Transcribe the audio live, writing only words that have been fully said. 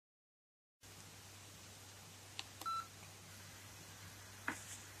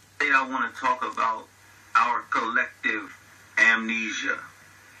Today I want to talk about our collective amnesia.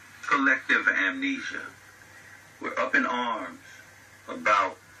 Collective amnesia. We're up in arms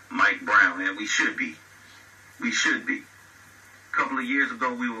about Mike Brown, and we should be. We should be. A couple of years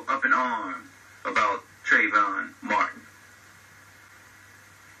ago, we were up in arms about Trayvon Martin.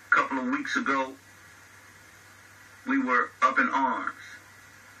 A couple of weeks ago, we were up in arms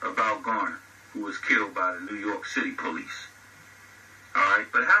about Garner, who was killed by the New York City police. All right,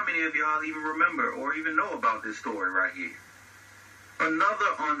 but how many of y'all even remember or even know about this story right here? Another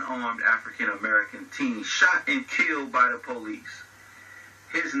unarmed African-American teen shot and killed by the police.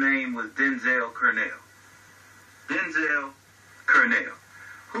 His name was Denzel Curnell. Denzel Curnell,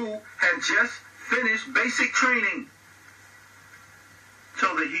 who had just finished basic training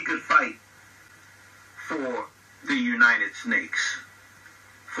so that he could fight for the United Snakes,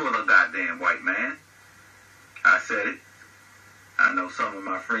 for the goddamn white man. I said it. I know some of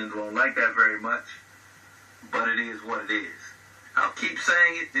my friends won't like that very much, but it is what it is. I'll keep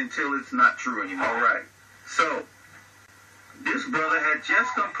saying it until it's not true anymore. All right. So, this brother had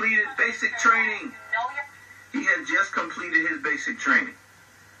just completed basic training. He had just completed his basic training.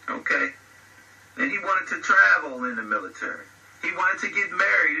 Okay? And he wanted to travel in the military. He wanted to get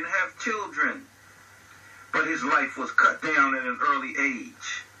married and have children. But his life was cut down at an early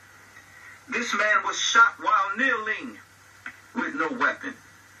age. This man was shot while kneeling with no weapon.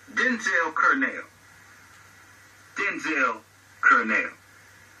 Denzel Curnell. Denzel Curnell.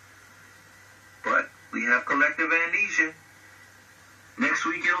 But we have collective amnesia. Next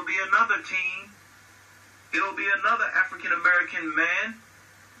week it'll be another teen. It'll be another African-American man,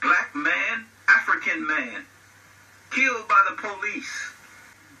 black man, African man, killed by the police.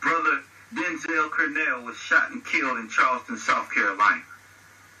 Brother Denzel Curnell was shot and killed in Charleston, South Carolina.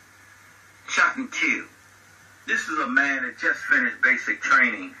 Shot and killed. This is a man that just finished basic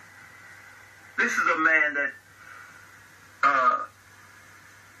training. This is a man that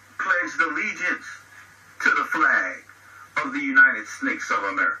pledged allegiance to the flag of the United Snakes of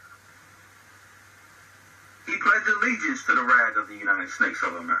America. He pledged allegiance to the rag of the United Snakes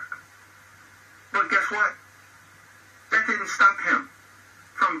of America. But guess what? That didn't stop him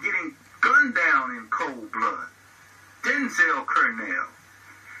from getting gunned down in cold blood. Denzel Curnell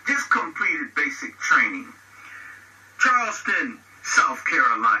just completed basic training. Charleston, South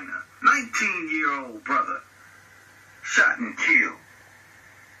Carolina, 19-year-old brother, shot and killed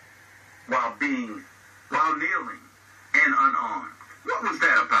while kneeling and unarmed. What was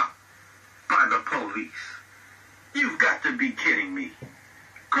that about? By the police. You've got to be kidding me.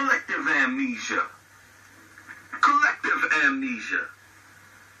 Collective amnesia. Collective amnesia.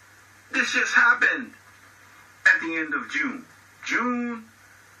 This just happened at the end of June. June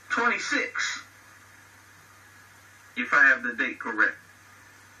 26th. If I have the date correct.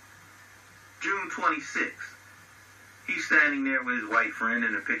 June 26th. He's standing there with his white friend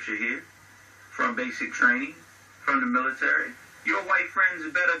in the picture here. From basic training. From the military. Your white friends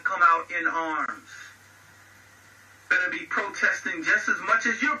better come out in arms. Better be protesting just as much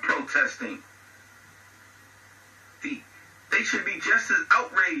as you're protesting. They should be just as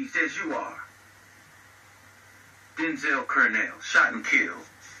outraged as you are. Denzel Curnell, shot and killed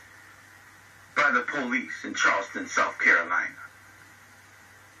by the police in Charleston, South Carolina,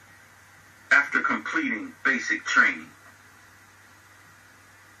 after completing basic training.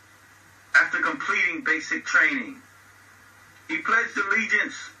 After completing basic training, he pledged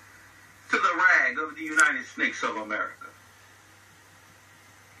allegiance to the rag of the United Snakes of America.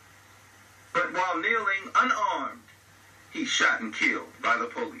 But while kneeling unarmed, he's shot and killed by the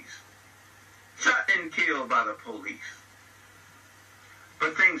police. Shot and killed by the police.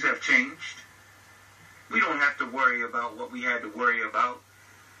 But things have changed. We don't have to worry about what we had to worry about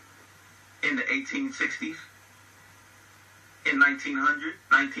in the 1860s, in 1900,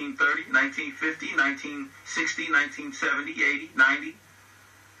 1930, 1950, 1960, 1970, 80, 90,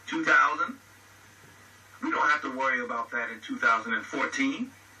 2000. We don't have to worry about that in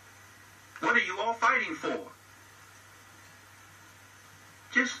 2014. What are you all fighting for?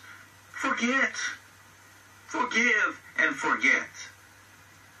 Just forget. Forgive and forget.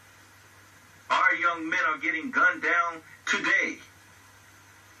 Our young men are getting gunned down today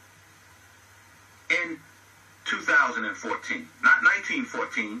in 2014. Not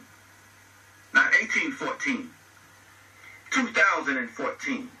 1914. Not 1814.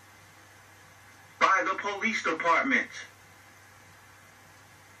 2014. By the police department.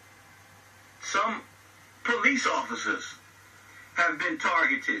 Some police officers have been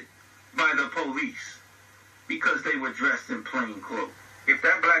targeted by the police because they were dressed in plain clothes. If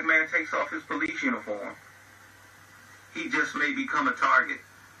that black man takes off his police uniform, he just may become a target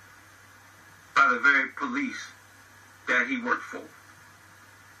by the very police that he worked for.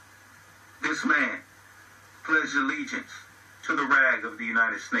 This man pledged allegiance to the rag of the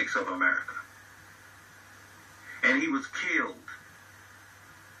United Snakes of America. And he was killed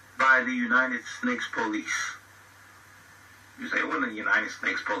by the United Snakes Police. You say, well, the United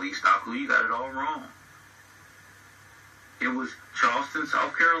Snakes Police, Doc, you got it all wrong. It was Charleston,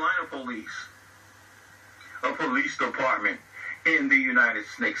 South Carolina Police, a police department in the United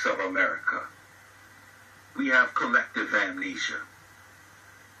Snakes of America. We have collective amnesia.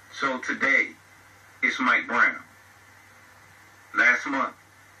 So today, it's Mike Brown. Last month,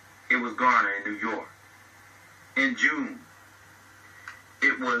 it was Garner in New York. In June,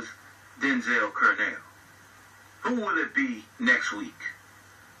 it was Denzel Curnell. Who will it be next week?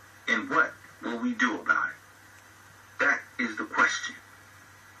 And what will we do about it? That is the question.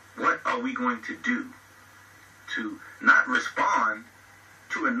 What are we going to do to not respond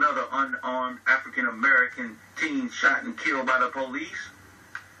to another unarmed African-American teen shot and killed by the police?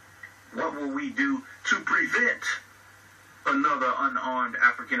 What will we do to prevent another unarmed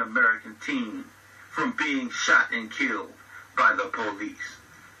African-American teen from being shot and killed by the police?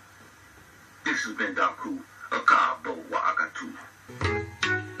 This has been Daku Akabo Waakatu.